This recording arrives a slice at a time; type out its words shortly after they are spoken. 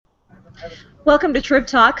Welcome to Trib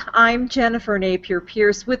Talk. I'm Jennifer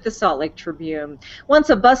Napier-Pierce with the Salt Lake Tribune.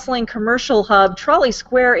 Once a bustling commercial hub, Trolley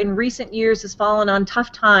Square in recent years has fallen on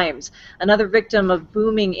tough times, another victim of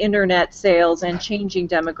booming internet sales and changing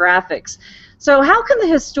demographics. So how can the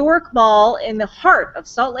historic mall in the heart of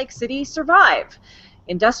Salt Lake City survive?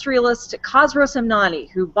 Industrialist Khosrow Somnani,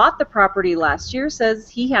 who bought the property last year, says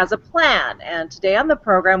he has a plan. And today on the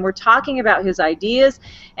program, we're talking about his ideas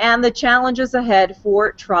and the challenges ahead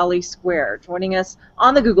for Trolley Square. Joining us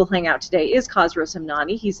on the Google Hangout today is Khosrow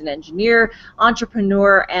Somnani. He's an engineer,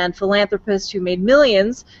 entrepreneur, and philanthropist who made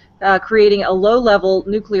millions creating a low-level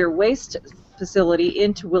nuclear waste facility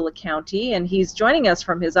in Tooele County, and he's joining us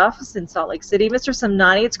from his office in Salt Lake City. Mr.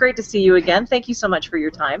 Somnani, it's great to see you again. Thank you so much for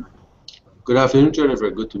your time. Good afternoon, Jennifer.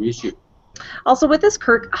 Good to meet you. Also with us,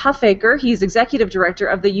 Kirk Huffaker. He's executive director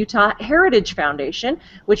of the Utah Heritage Foundation,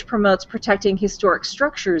 which promotes protecting historic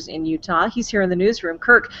structures in Utah. He's here in the newsroom.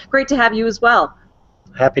 Kirk, great to have you as well.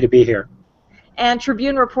 Happy to be here. And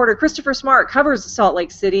Tribune reporter Christopher Smart covers Salt Lake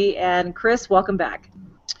City. And Chris, welcome back.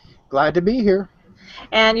 Glad to be here.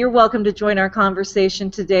 And you're welcome to join our conversation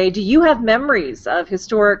today. Do you have memories of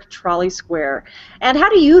historic Trolley Square? And how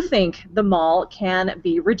do you think the mall can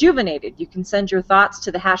be rejuvenated? You can send your thoughts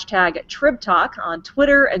to the hashtag TribTalk on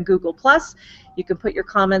Twitter and Google+. You can put your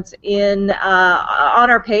comments in on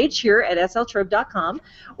our page here at sltrib.com,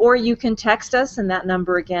 or you can text us, and that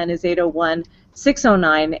number again is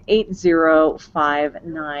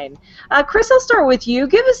 801-609-8059. Chris, I'll start with you.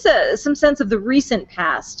 Give us some sense of the recent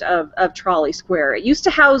past of Trolley Square. It used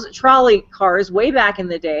to house trolley cars way back in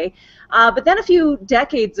the day, but then a few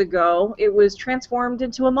decades ago, it was transformed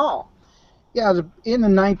into a mall. Yeah, in the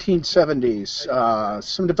 1970s,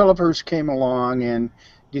 some developers came along and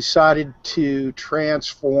decided to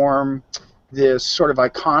transform this sort of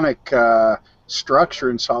iconic structure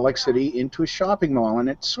in Salt Lake City into a shopping mall, and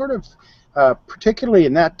it sort of, particularly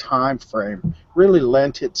in that time frame, really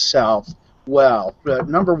lent itself well.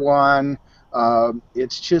 Number one,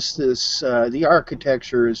 it's just this, the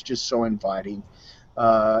architecture is just so inviting.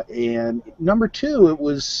 And number two, it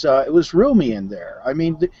was roomy in there. I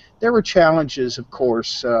mean, there were challenges, of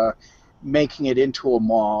course, making it into a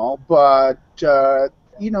mall, but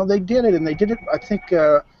you know, they did it, and they did it, I think,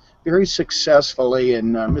 very successfully.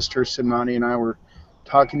 And Mr. Somnani and I were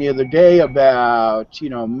talking the other day about, you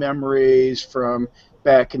know, memories from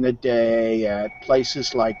back in the day at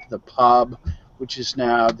places like the Pub, which is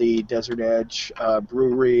now the Desert Edge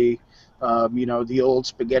Brewery. You know, the old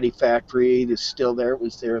spaghetti factory is still there. It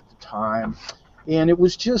was there at the time. And it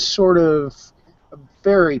was just sort of a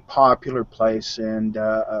very popular place, and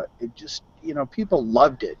it just, you know, people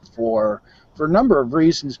loved it for a number of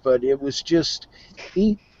reasons, but it was just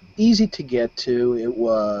easy to get to. It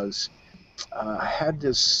was had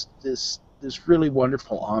this really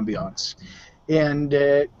wonderful ambiance, and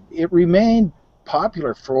it remained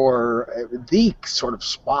popular for the sort of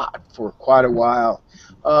spot for quite a while.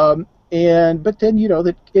 But then, you know,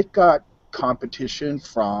 that it got competition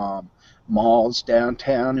from malls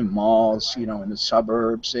downtown and malls, you know, in the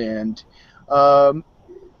suburbs, and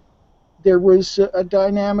there was a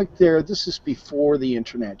dynamic there. This is before the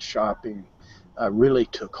internet shopping really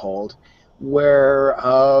took hold, where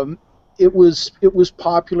it was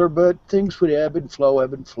popular, but things would ebb and flow,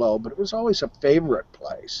 but it was always a favorite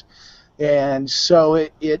place. And so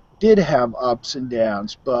it did have ups and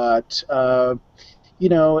downs, but you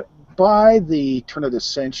know, by the turn of the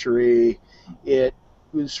century, it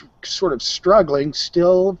was sort of struggling.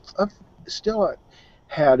 Still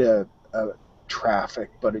had a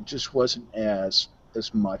traffic, but it just wasn't as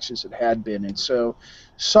much as it had been. And so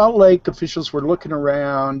Salt Lake officials were looking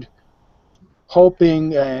around,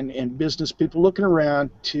 hoping, and business people looking around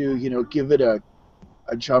to, you know, give it a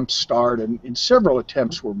jump start, and several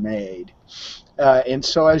attempts were made. And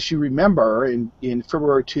so, as you remember, in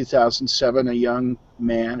February 2007, a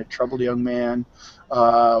troubled young man,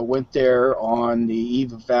 went there on the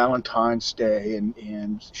eve of Valentine's Day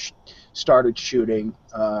and started shooting,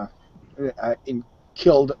 and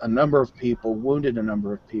killed a number of people, wounded a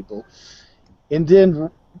number of people. And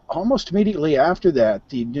then almost immediately after that,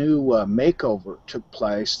 the new makeover took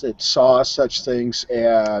place that saw such things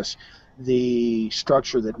as the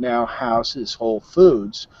structure that now houses Whole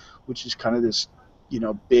Foods, which is kind of this, you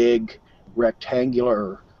know, big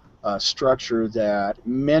rectangular structure that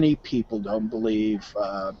many people don't believe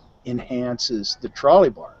enhances the trolley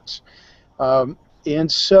barns.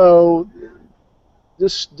 And so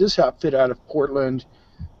this outfit out of Portland,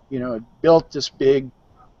 you know, built this big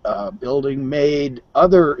building, made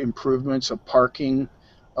other improvements, a parking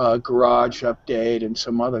garage update and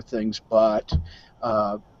some other things, but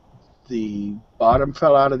the bottom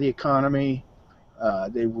fell out of the economy.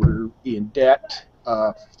 They were in debt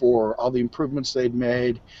for all the improvements they'd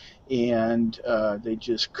made, and they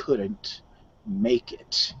just couldn't make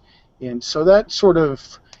it. And so that sort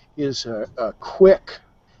of is a quick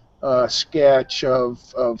sketch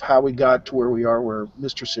of how we got to where we are, where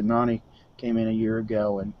Mr. Sinani came in a year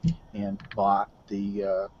ago and bought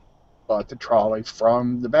the trolley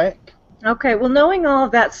from the bank. Okay, well, knowing all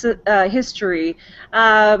of that history,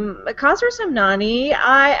 Khosrow Samnani,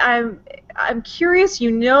 I'm curious.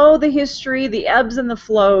 You know the history, the ebbs and the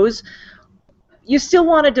flows. You still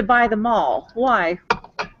wanted to buy the mall. Why?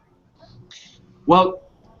 Well,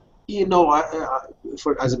 you know,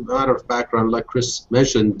 as a matter of background, like Chris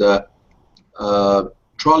mentioned,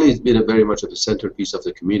 Trolley has been very much at the centerpiece of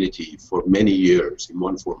the community for many years, in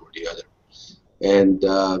one form or the other. And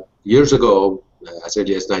years ago, as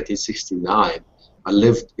early as 1969, I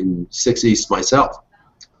lived in 6 East myself.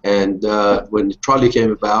 And when the Trolley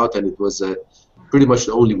came about, and it was pretty much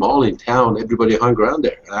the only mall in town, everybody hung around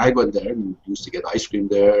there. And I went there and used to get ice cream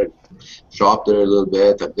there, and shop there a little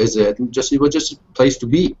bit, and visit, and it was just a place to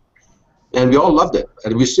be. And we all loved it,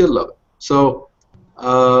 and we still love it. So,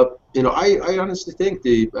 you know, I honestly think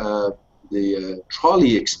the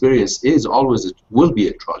trolley experience will be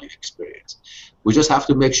a trolley experience. We just have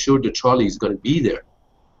to make sure the trolley is going to be there.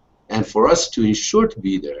 And for us to ensure to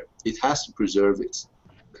be there, it has to preserve its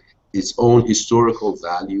own historical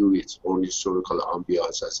value, its own historical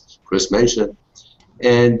ambiance, as Chris mentioned.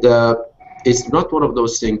 And it's not one of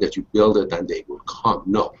those things that you build it and they will come.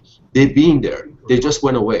 No, they've been there. They just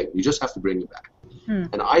went away. We just have to bring it back.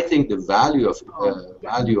 And I think the value of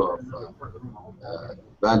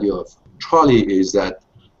trolley is that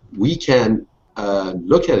we can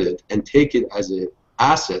look at it and take it as an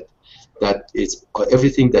asset, that it's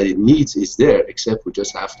everything that it needs is there, except we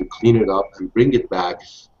just have to clean it up and bring it back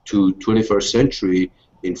to 21st century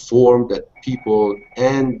in form that people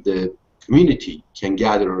and the community can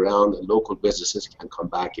gather around, and local businesses can come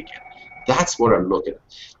back again. That's what I'm looking at.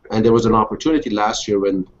 And there was an opportunity last year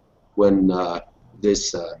when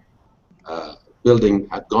this building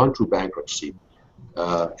had gone through bankruptcy,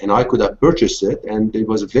 and I could have purchased it, and it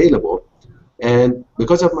was available. And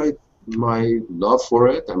because of my love for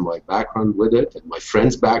it and my background with it and my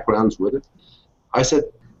friends' backgrounds with it, I said,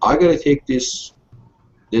 I got to take this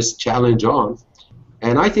challenge on,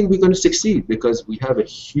 and I think we're going to succeed because we have a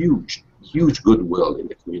huge goodwill in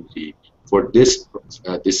the community for this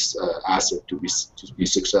asset to be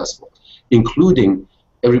successful, including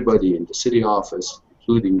everybody in the city office,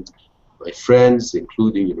 including my friends,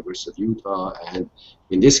 including University of Utah, and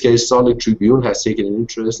in this case, Salt Lake Tribune has taken an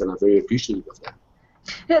interest, and I'm very appreciative of that.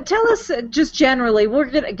 Yeah, tell us just generally, we're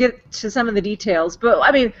going to get to some of the details, but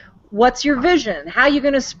I mean, what's your vision? How are you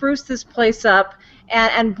going to spruce this place up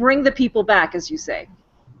and bring the people back, as you say?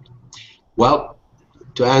 Well,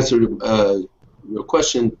 to answer your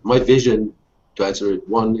question, my vision, to answer it,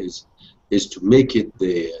 one is to make it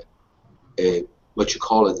what you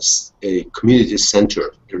call it, a community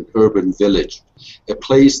center, an urban village, a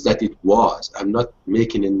place that it was. I'm not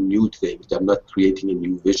making a new thing. I'm not creating a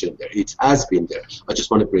new vision there. It has been there. I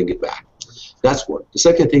just want to bring it back. That's one. The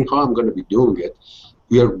second thing, how I'm going to be doing it,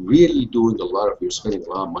 we are really doing we're spending a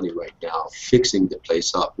lot of money right now fixing the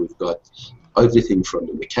place up. We've got everything from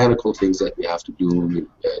the mechanical things that we have to do, and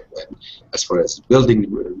as far as building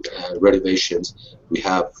renovations, we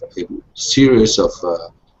have a series of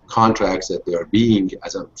contracts that they are being,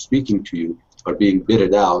 as I'm speaking to you, are being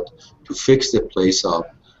bidded out to fix the place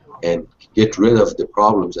up and get rid of the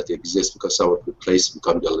problems that exist because some of the place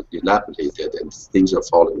become dilapidated and things are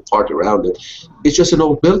falling apart around it. It's just an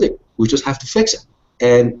old building. We just have to fix it.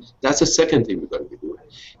 And that's the second thing we're going to be doing.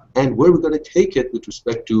 And where we're going to take it with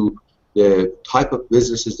respect to the type of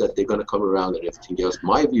businesses that they're going to come around and everything else,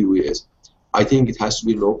 my view is, I think it has to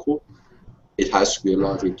be local. It has to be a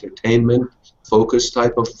lot of entertainment-focused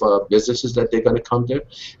type of businesses that they're going to come there,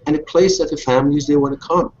 and a place that the families, they want to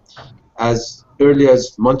come. As early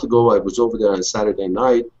as a month ago, I was over there on Saturday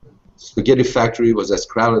night. Spaghetti Factory was as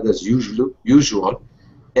crowded as usual.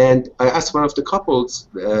 And I asked one of the couples,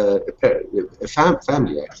 a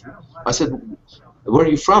family actually, I said, where are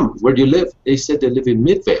you from? Where do you live? They said they live in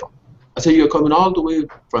Midvale. I said, you're coming all the way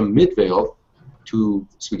from Midvale to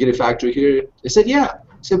Spaghetti Factory here? They said, yeah.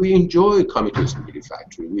 I said, we enjoy coming to the Spaghetti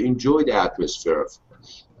Factory. We enjoy the atmosphere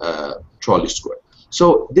of Trolley Square.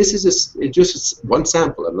 So this is just one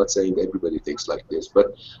sample. I'm not saying that everybody thinks like this,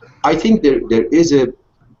 but I think there is a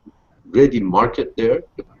ready market there.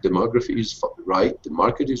 The demography is right. The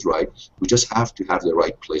market is right. We just have to have the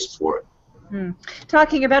right place for it.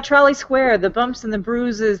 Talking about Trolley Square, the bumps and the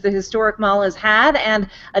bruises the historic mall has had, and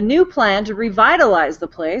a new plan to revitalize the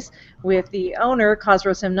place with the owner,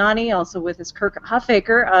 Khosrow Semnani, also with us Kirk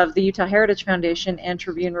Huffaker of the Utah Heritage Foundation, and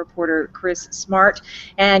Tribune reporter Chris Smart.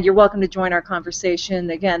 And you're welcome to join our conversation.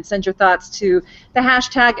 Again, send your thoughts to the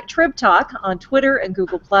hashtag TribTalk on Twitter and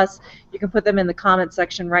Google+. You can put them in the comment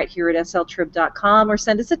section right here at sltrib.com or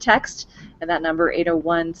send us a text, and that number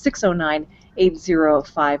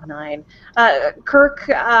 801-609-8059. Kirk,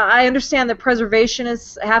 I understand that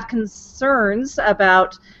preservationists have concerns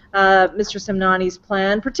about Mr. Semnani's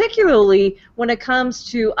plan, particularly when it comes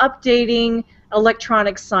to updating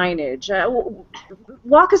electronic signage.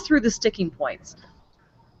 Walk us through the sticking points.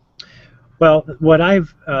 Well, what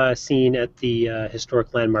I've seen at the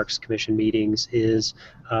Historic Landmarks Commission meetings is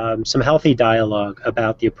some healthy dialogue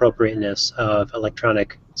about the appropriateness of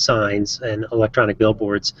electronic signs and electronic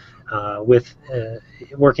billboards with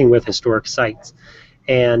working with historic sites.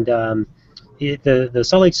 And the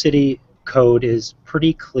Salt Lake City Code is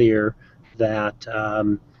pretty clear that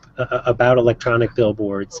about electronic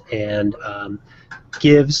billboards, and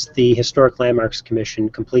gives the Historic Landmarks Commission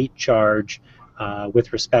complete charge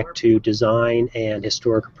with respect to design and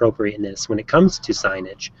historic appropriateness when it comes to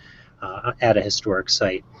signage at a historic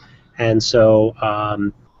site. And so,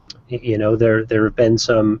 you know, there have been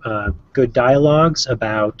some good dialogues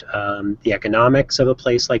about the economics of a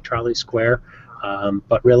place like Trolley Square,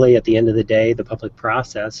 but really at the end of the day, the public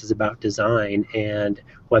process is about design and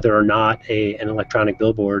whether or not an electronic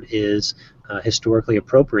billboard is historically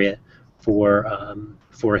appropriate for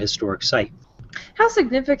a historic site. How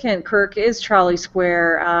significant, Kirk, is Trolley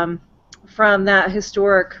Square from that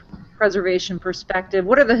historic preservation perspective?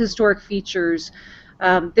 What are the historic features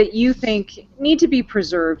that you think need to be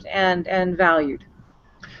preserved and valued?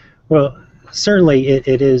 Well, certainly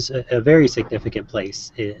it is a very significant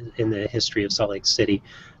place in the history of Salt Lake City,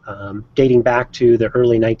 dating back to the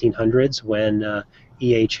early 1900s when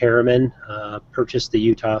E.H. Harriman purchased the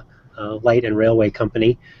Utah Light and Railway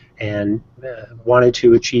Company and wanted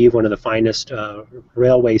to achieve one of the finest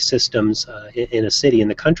railway systems in a city in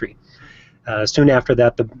the country. Soon after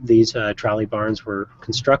that, these trolley barns were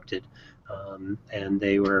constructed, and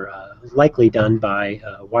they were likely done by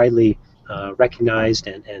widely recognized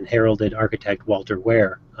and heralded architect Walter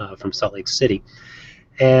Ware from Salt Lake City.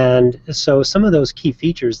 And so some of those key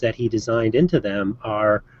features that he designed into them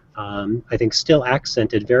are, I think, still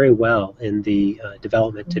accented very well in the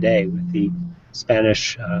development today with the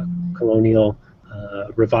Spanish colonial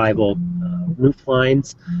revival roof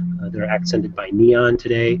lines. They're accented by neon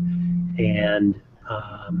today, and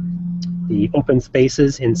the open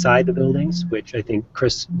spaces inside the buildings, which I think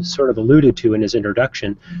Chris sort of alluded to in his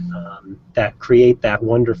introduction, that create that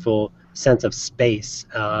wonderful sense of space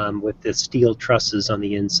with the steel trusses on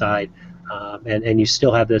the inside, and you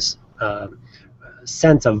still have this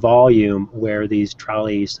sense of volume where these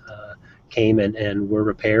trolleys came and were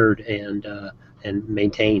repaired and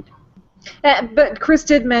maintained. But Chris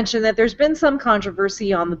did mention that there's been some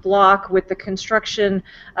controversy on the block with the construction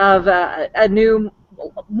of a new,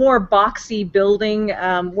 more boxy building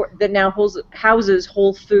that now houses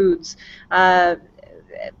Whole Foods.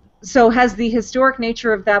 So has the historic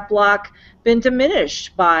nature of that block been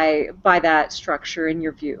diminished by that structure, in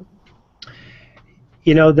your view?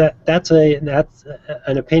 You know, that's an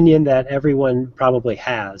opinion that everyone probably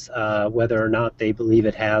has, whether or not they believe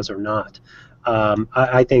it has or not.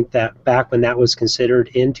 I think that back when that was considered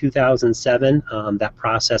in 2007, that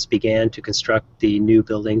process began to construct the new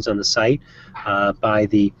buildings on the site by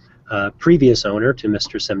the previous owner to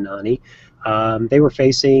Mr. Semnani. They were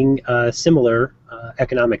facing similar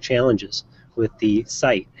economic challenges with the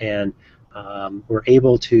site, and were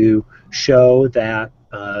able to show that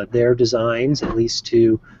their designs, at least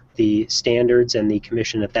to the standards and the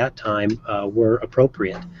commission at that time, were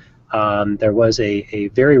appropriate. There was a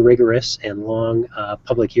very rigorous and long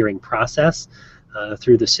public hearing process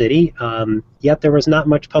through the city, yet there was not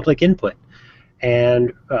much public input.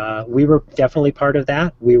 And we were definitely part of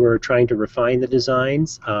that. We were trying to refine the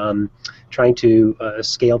designs, trying to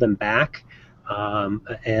scale them back,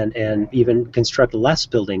 and even construct less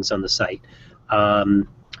buildings on the site.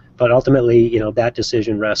 But ultimately, you know, that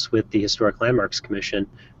decision rests with the Historic Landmarks Commission,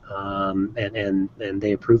 and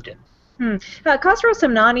they approved it. Khosrow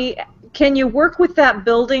Semnani, can you work with that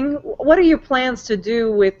building? What are your plans to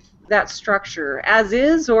do with that structure as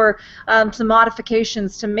is, or some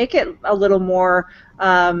modifications to make it a little more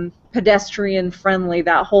pedestrian friendly,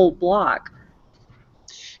 that whole block?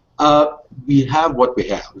 We have what we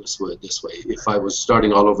have this way. If I was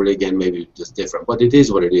starting all over again, maybe just different. But it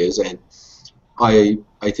is what it is, and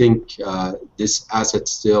I think this asset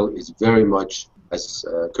still is very much, as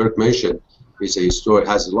Kirk mentioned,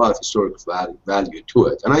 has a lot of historic value to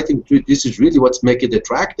it, and I think this is really what's making it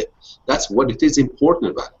attractive. That's what it is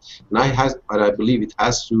important about it, and I believe it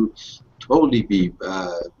has to totally be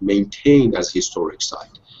maintained as a historic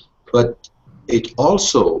site. But it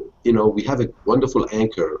also, we have a wonderful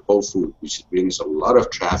anchor, Whole Foods, which brings a lot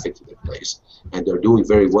of traffic to the place, and they're doing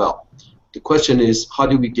very well. The question is, how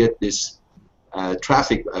do we get this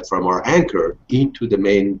traffic from our anchor into the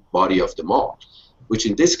main body of the mall? Which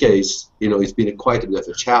in this case, it's been quite a bit of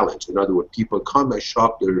a challenge. In other words, people come and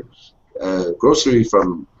shop their grocery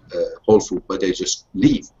from Whole Foods, but they just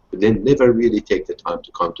leave. But they never really take the time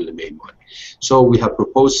to come to the main one. So we have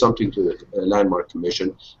proposed something to the Landmark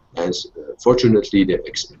Commission, and fortunately they've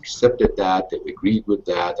accepted that, they've agreed with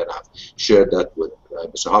that, and I've shared that with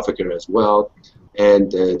Mr. Hoffaker as well.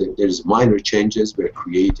 And there's minor changes. We're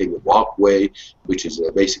creating a walkway, which is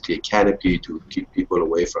basically a canopy to keep people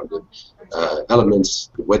away from the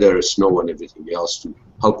elements, the weather, snow, and everything else, to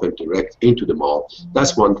help them direct into the mall.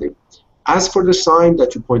 That's one thing. As for the sign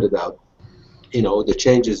that you pointed out, the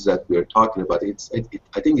changes that we're talking about,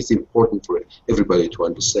 I think it's important for everybody to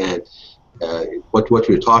understand what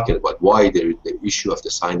we're talking about, why the issue of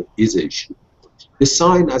the sign is an issue. The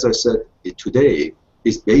sign, as I said today,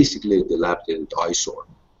 is basically a dilapidated eyesore.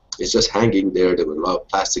 It's just hanging there. There were a lot of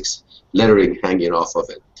plastics lettering hanging off of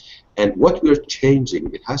it. And what we're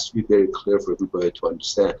changing, it has to be very clear for everybody to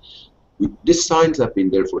understand. These signs have been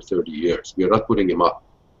there for 30 years. We are not putting them up.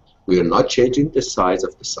 We are not changing the size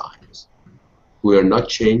of the signs. We are not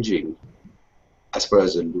changing as far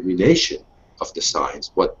as illumination of the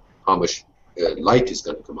signs, how much light is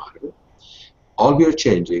going to come out of it. All we are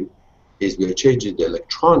changing is we are changing the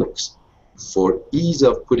electronics for ease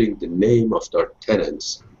of putting the name of our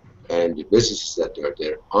tenants and the businesses that are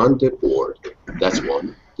there on the board. That's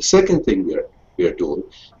one. The second thing we are doing,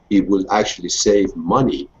 it will actually save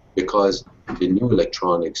money because the new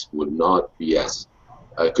electronics will not be as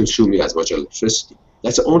consuming as much electricity.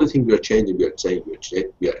 That's the only thing we are changing. We are saying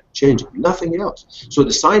we are changing, nothing else. So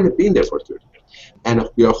the sign has been there for 30 years, and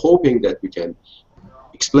we are hoping that we can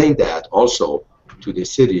explain that also to the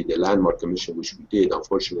city, the Landmark Commission, which we did,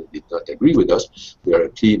 unfortunately did not agree with us. We are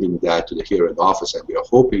appealing that to the hearing office, and we are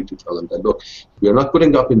hoping to tell them that, look, we are not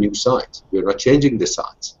putting up a new signs. We are not changing the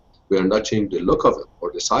signs. We are not changing the look of them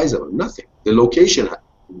or the size of them, nothing. The location,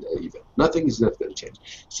 even. Nothing is not going to change.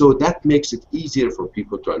 So that makes it easier for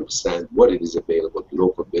people to understand what it is available to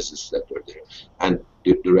local businesses that are there and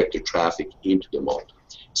direct the traffic into the mall.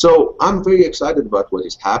 So I'm very excited about what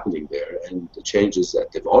is happening there and the changes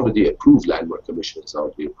that they've already approved. Landmark Commission has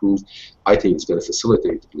already approved. I think it's going to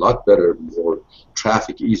facilitate a lot better, more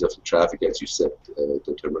traffic, ease of the traffic, as you said,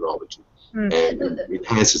 the terminology, and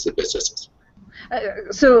enhances the businesses.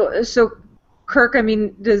 So Kirk, I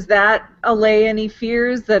mean, does that allay any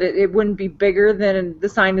fears that it wouldn't be bigger than the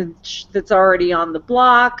signage that's already on the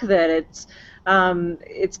block, that it's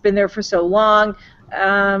been there for so long?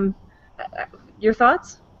 Your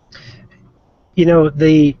thoughts?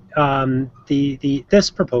 This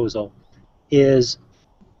proposal is,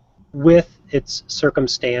 with its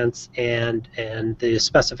circumstance and the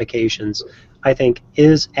specifications, I think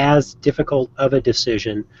is as difficult of a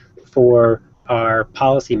decision for our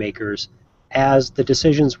policymakers as the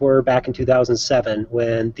decisions were back in 2007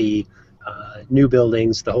 when the new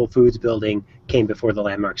buildings, the Whole Foods building, came before the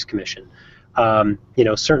Landmarks Commission.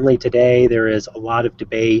 Certainly today there is a lot of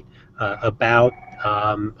debate about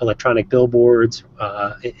electronic billboards,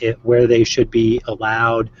 where they should be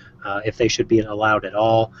allowed, if they should be allowed at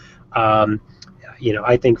all.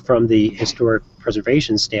 I think from the historic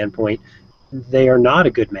preservation standpoint, they are not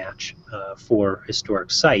a good match for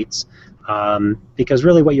historic sites, because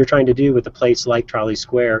really what you're trying to do with a place like Trolley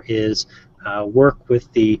Square is work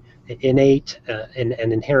with the innate and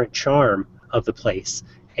inherent charm of the place,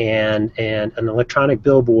 and an electronic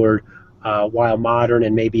billboard, while modern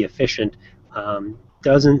and maybe efficient,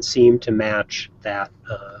 doesn't seem to match that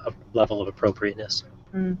level of appropriateness.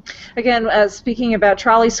 Again, speaking about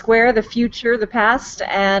Trolley Square, the future, the past,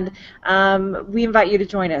 and we invite you to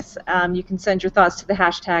join us. You can send your thoughts to the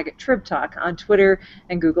hashtag TribTalk on Twitter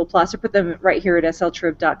and Google+, or put them right here at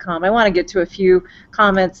sltrib.com. I want to get to a few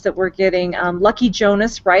comments that we're getting. Lucky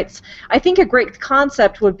Jonas writes, I think a great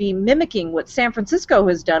concept would be mimicking what San Francisco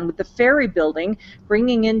has done with the Ferry Building,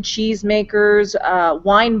 bringing in cheesemakers,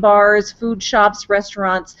 wine bars, food shops,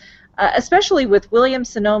 restaurants, especially with Williams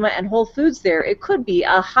Sonoma and Whole Foods there, it could be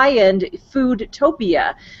a high-end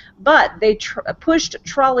foodtopia. But they pushed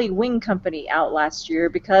Trolley Wing Company out last year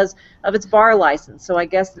because of its bar license. So I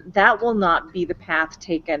guess that will not be the path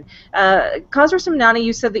taken. Khosrow Somnani,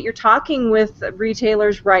 you said that you're talking with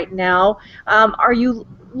retailers right now. Are you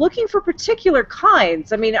looking for particular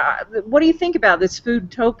kinds? I mean, what do you think about this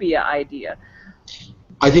foodtopia idea?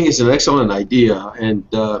 I think it's an excellent idea, and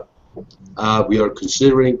we are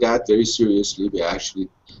considering that very seriously. We're actually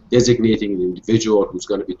designating an individual who's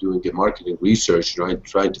going to be doing the marketing research,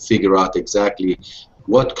 trying to figure out exactly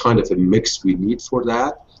what kind of a mix we need for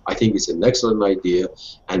that. I think it's an excellent idea,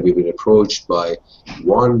 and we've been approached by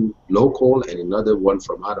one local and another one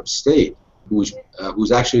from out of state who's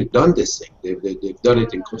actually done this thing. They've done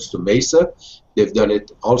it in Costa Mesa. They've done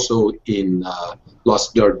it also in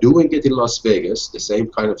they're doing it in Las Vegas, the same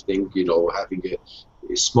kind of thing, you know, having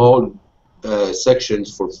a small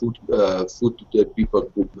sections for food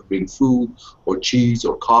people who bring food or cheese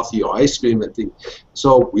or coffee or ice cream and things.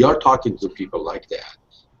 So we are talking to people like that.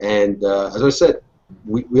 And as I said,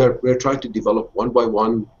 we're trying to develop one by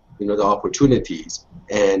one, you know, the opportunities,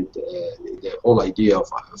 and the whole idea of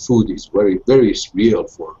food is very, very real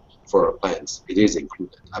for our plans. It is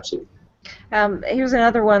included, absolutely. Here's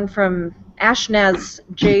another one from Ashnaz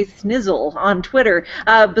J. Snizzle on Twitter.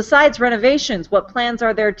 Besides renovations, what plans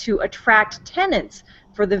are there to attract tenants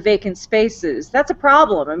for the vacant spaces? That's a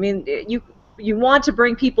problem. I mean, you want to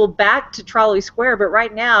bring people back to Trolley Square, but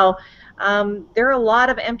right now there are a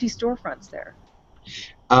lot of empty storefronts there.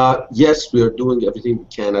 Yes, we are doing everything we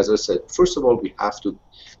can. As I said, first of all, we have to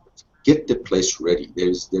get the place ready. There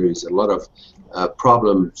is a lot of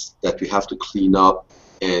problems that we have to clean up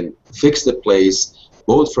and fix the place,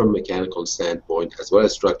 both from a mechanical standpoint as well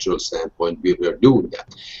as structural standpoint. We are doing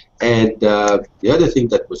that. And the other thing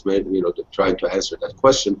that was made, you know, trying to answer that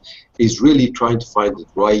question is really trying to find the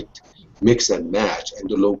right mix and match and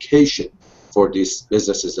the location for these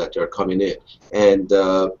businesses that are coming in. And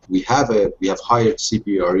we have hired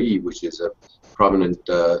CBRE, which is a prominent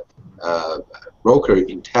broker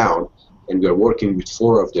in town, and we are working with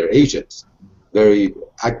 4 of their agents, very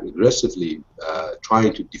aggressively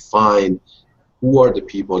trying to define who are the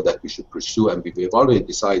people that we should pursue, and we've already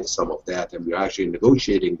decided some of that, and we're actually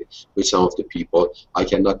negotiating with some of the people. I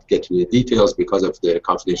cannot get to the details because of the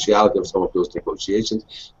confidentiality of some of those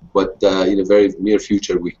negotiations, but in the very near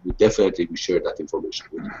future, we definitely will share that information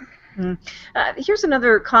with you. Here's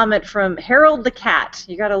another comment from Harold the Cat.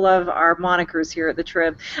 You gotta love our monikers here at the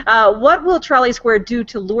Trib. What will Trolley Square do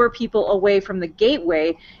to lure people away from the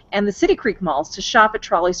Gateway and the City Creek malls to shop at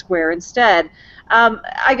Trolley Square instead?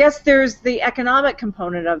 I guess there's the economic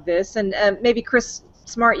component of this, and maybe Chris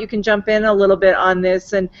Smart, you can jump in a little bit on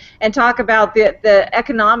this and talk about the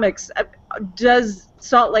economics. Does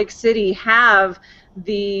Salt Lake City have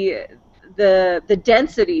the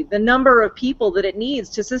density, the number of people that it needs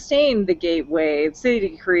to sustain the Gateway,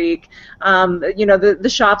 City Creek, you know, the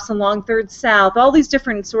shops along 3rd South, all these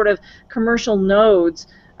different sort of commercial nodes?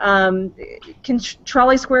 Can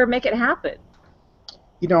Trolley Square make it happen?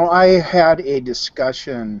 You know, I had a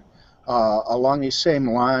discussion along these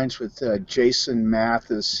same lines with Jason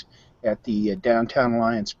Mathis at the Downtown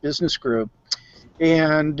Alliance Business Group,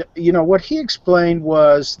 and you know what he explained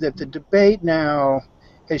was that the debate now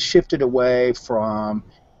has shifted away from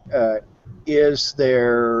is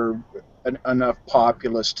there enough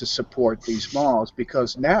populace to support these malls,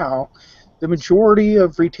 because now the majority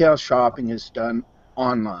of retail shopping is done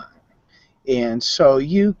online. And so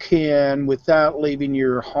you can, without leaving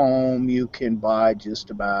your home, you can buy just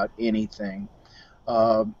about anything.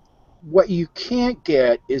 What you can't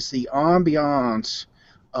get is the ambiance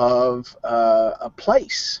of a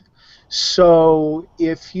place. So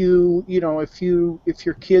if your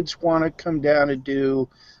kids want to come down and do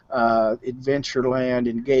Adventureland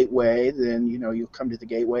and Gateway, then you'll come to the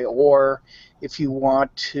Gateway. Or if you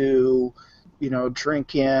want to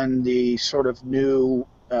drink in the sort of new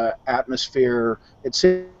atmosphere at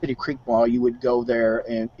City Creek Mall, you would go there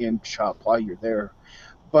and shop while you're there.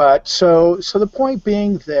 But so the point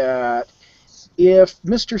being that if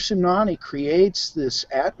Mr. Somnani creates this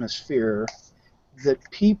atmosphere that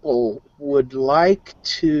people would like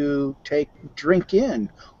to drink in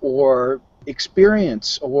or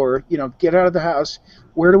experience, or get out of the house,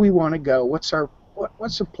 where do we want to go? What's a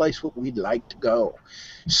place what we'd like to go?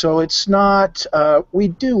 So it's not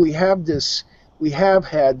we have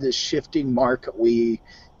had this shifting market. The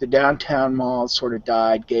downtown mall sort of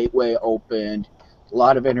died, Gateway opened, a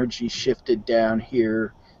lot of energy shifted down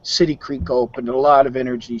here, City Creek opened, a lot of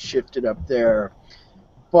energy shifted up there.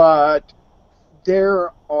 But there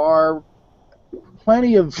are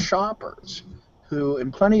plenty of shoppers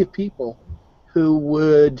and plenty of people who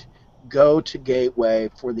would go to Gateway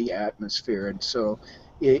for the atmosphere. And so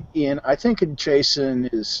I think Jason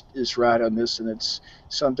is right on this, and it's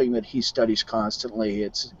something that he studies constantly.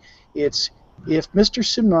 It's if Mr.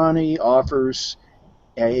 Simnani offers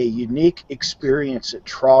a unique experience at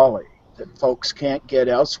Trolley that folks can't get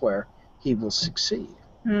elsewhere, he will succeed.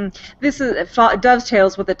 This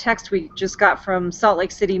dovetails with the text we just got from Salt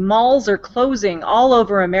Lake City. Malls are closing all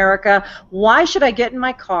over America. Why should I get in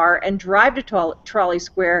my car and drive to Trolley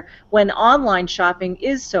Square when online shopping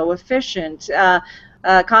is so efficient?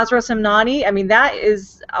 Khosrow Simnani, I mean, that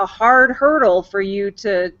is a hard hurdle for you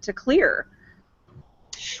to clear.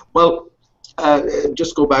 Well,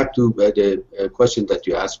 just go back to the question that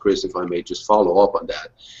you asked, Chris, if I may just follow up on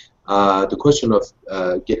that. The question of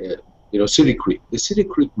City Creek. The City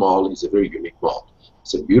Creek Mall is a very unique mall.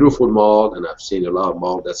 It's a beautiful mall, and I've seen a lot of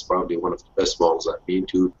malls. That's probably one of the best malls I've been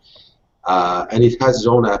to. And it has its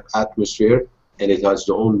own atmosphere, and it has its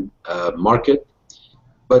own market.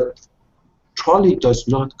 But Trolley does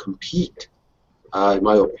not compete, in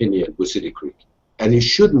my opinion, with City Creek. And it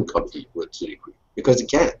shouldn't compete with City Creek, because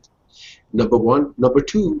it can't. Number one. Number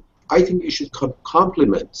two, I think it should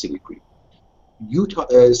complement City Creek.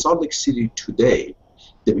 Salt Lake City today,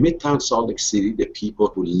 the Midtown Salt Lake City, the people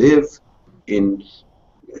who live in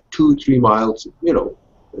 2-3 miles,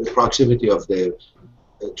 proximity of the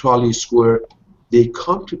Trolley Square, they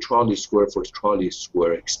come to Trolley Square for Trolley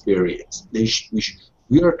Square experience.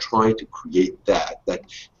 We are trying to create that.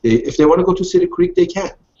 If they want to go to City Creek, they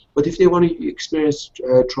can. But if they want to experience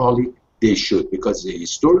Trolley, they should, because it's a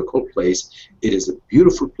historical place. It is a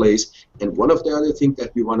beautiful place. And one of the other things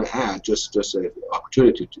that we want to add, just an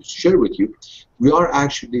opportunity to share with you, we are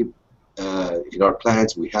actually, in our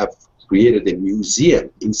plans, we have created a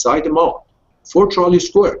museum inside the mall for Trolley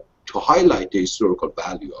Square to highlight the historical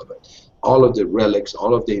value of it. All of the relics,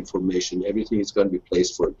 all of the information, everything is going to be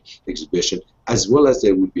placed for exhibition, as well as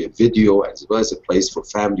there will be a video, as well as a place for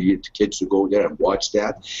family and kids to go there and watch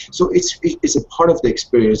that. So it's a part of the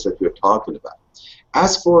experience that we're talking about.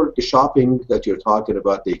 As for the shopping that you're talking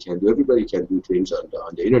about, they can do. Everybody can do things on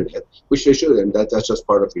the internet, which they should, and that's just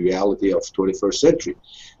part of the reality of 21st century.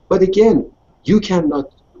 But again, you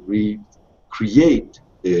cannot recreate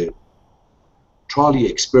the Trolley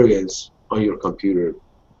experience on your computer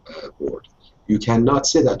board. You cannot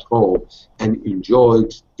sit at home and enjoy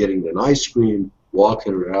getting an ice cream,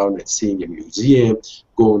 walking around and seeing a museum,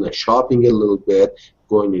 going and shopping a little bit,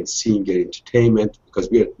 going and seeing entertainment, because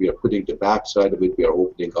we are putting the backside of it. We are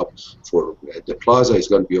opening up for the plaza is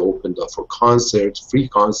going to be opened up for concerts, free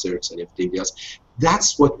concerts, and everything else.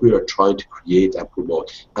 That's what we are trying to create and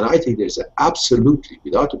promote. And I think there's absolutely,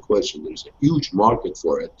 without a question, there's a huge market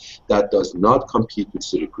for it that does not compete with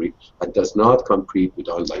City Creek and does not compete with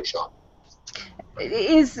online shopping.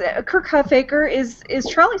 Is Kirk Huffaker, is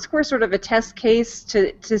Trolley Square sort of a test case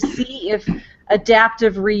to see if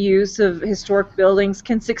adaptive reuse of historic buildings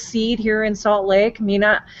can succeed here in Salt Lake? I mean,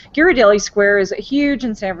 Ghirardelli Square is huge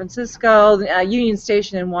in San Francisco, Union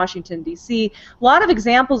Station in Washington, D.C. A lot of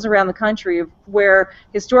examples around the country of where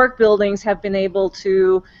historic buildings have been able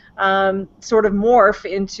to sort of morph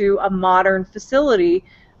into a modern facility.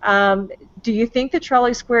 Do you think that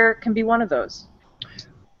Trolley Square can be one of those?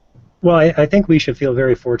 Well, I think we should feel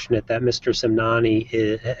very fortunate that Mr.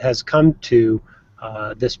 Simnani has come to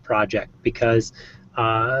this project, because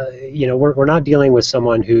we're not dealing with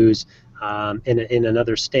someone who's in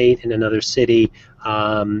another state, in another city.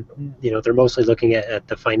 They're mostly looking at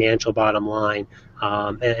the financial bottom line,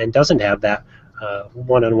 and doesn't have that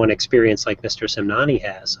one-on-one experience like Mr. Simnani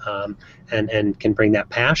has, and can bring that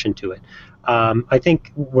passion to it. I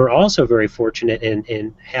think we're also very fortunate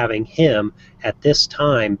in having him at this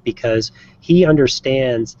time, because he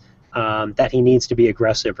understands that he needs to be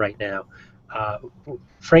aggressive right now.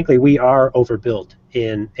 Frankly, we are overbuilt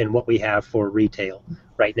in what we have for retail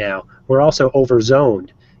right now. We're also overzoned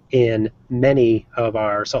in many of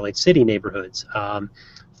our Salt Lake City neighborhoods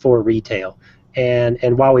for retail.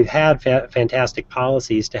 And while we've had fantastic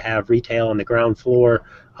policies to have retail on the ground floor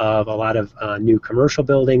of a lot of new commercial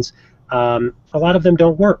buildings, a lot of them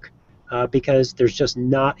don't work because there's just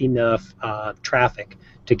not enough traffic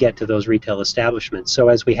to get to those retail establishments. So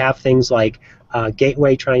as we have things like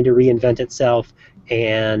Gateway trying to reinvent itself,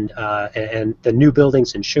 and the new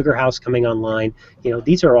buildings in Sugar House coming online,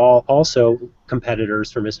 these are all also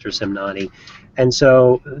competitors for Mr. Simnani. And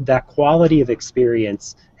so that quality of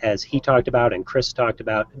experience, as he talked about and Chris talked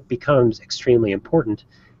about, becomes extremely important.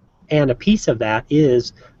 And a piece of that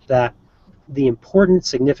is that the important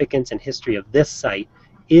significance and history of this site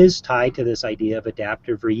is tied to this idea of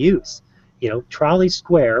adaptive reuse. Trolley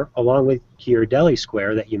Square, along with Ghirardelli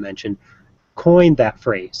Square that you mentioned, coined that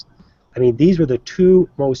phrase. I mean, these were the two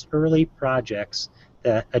most early projects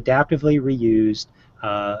that adaptively reused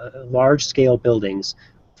large-scale buildings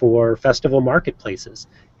for festival marketplaces.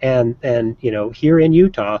 And here in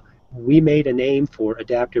Utah, we made a name for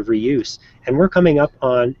adaptive reuse, and we're coming up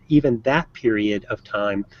on even that period of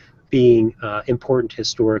time being important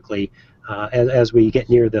historically as we get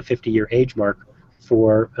near the 50-year age mark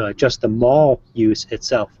for just the mall use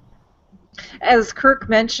itself. As Kirk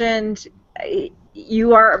mentioned,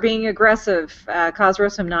 you are being aggressive,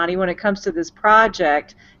 Cosros Hamnani, when it comes to this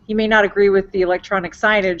project. He may not agree with the electronic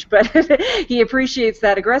signage, but he appreciates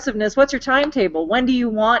that aggressiveness. What's your timetable? When do you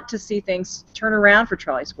want to see things turn around for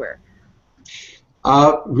Trolley Square?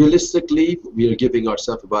 Realistically, we are giving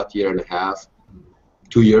ourselves about a year and a half,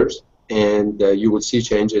 2 years, and you will see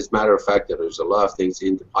changes. Matter of fact, there's a lot of things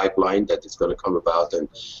in the pipeline that is going to come about and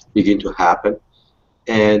begin to happen.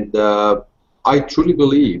 And I truly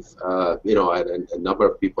believe, and a number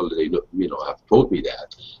of people, have told me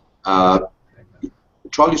that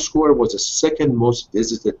Trolley Square was the second most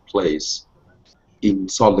visited place in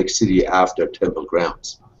Salt Lake City after Temple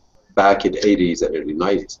Grounds. Back in the 80s and early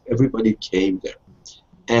 90s, everybody came there.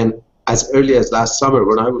 And as early as last summer,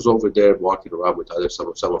 when I was over there walking around with some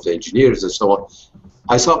of the engineers and so on,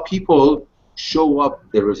 I saw people show up.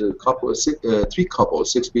 There was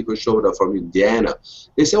six people showed up from Indiana.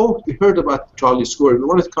 They said, "Oh, we heard about Trolley Square. We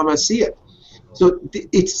wanted to come and see it." So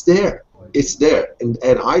it's there. It's there. And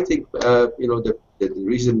I think the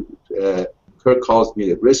reason Kirk calls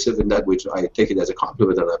me aggressive in that, which I take it as a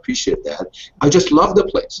compliment and I appreciate that. I just love the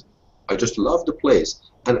place. I just love the place.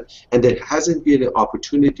 And there hasn't been an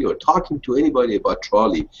opportunity or talking to anybody about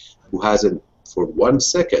Trolley who hasn't for 1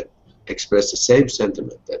 second expressed the same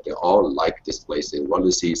sentiment that they all like this place. They want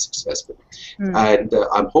to see it successful. And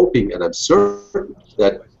I'm hoping and I'm certain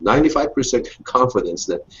that 95% confidence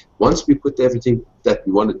that once we put everything that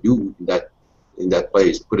we want to do in that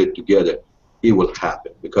place, put it together, it will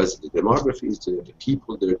happen, because the demography is there, the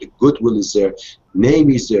people there, the goodwill is there,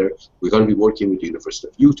 name is there. We're going to be working with the University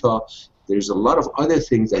of Utah. There's a lot of other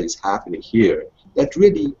things that is happening here that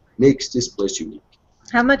really makes this place unique.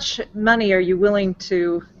 How much money are you willing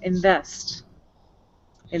to invest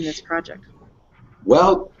in this project?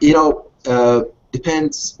 Well,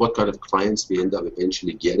 depends what kind of clients we end up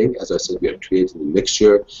eventually getting. As I said, we are creating a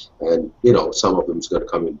mixture, and some of them is going to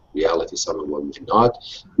come in reality, some of them may not.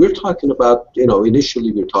 We're talking about,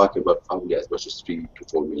 initially we're talking about probably as much as $3 to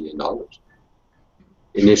 $4 million.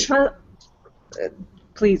 Initially.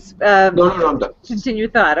 Please. No, I'm done. Continue your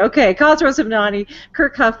thought. Okay, Cosros Hamnani,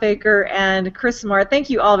 Kirk Huffaker, and Chris Smart. Thank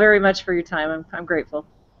you all very much for your time. I'm grateful.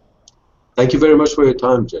 Thank you very much for your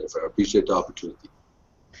time, Jennifer. I appreciate the opportunity.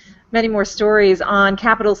 Many more stories on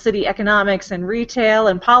capital city economics and retail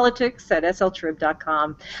and politics at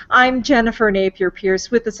sltrib.com. I'm Jennifer Napier Pierce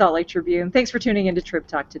with the Salt Lake Tribune. Thanks for tuning into Trib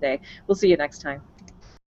Talk today. We'll see you next time.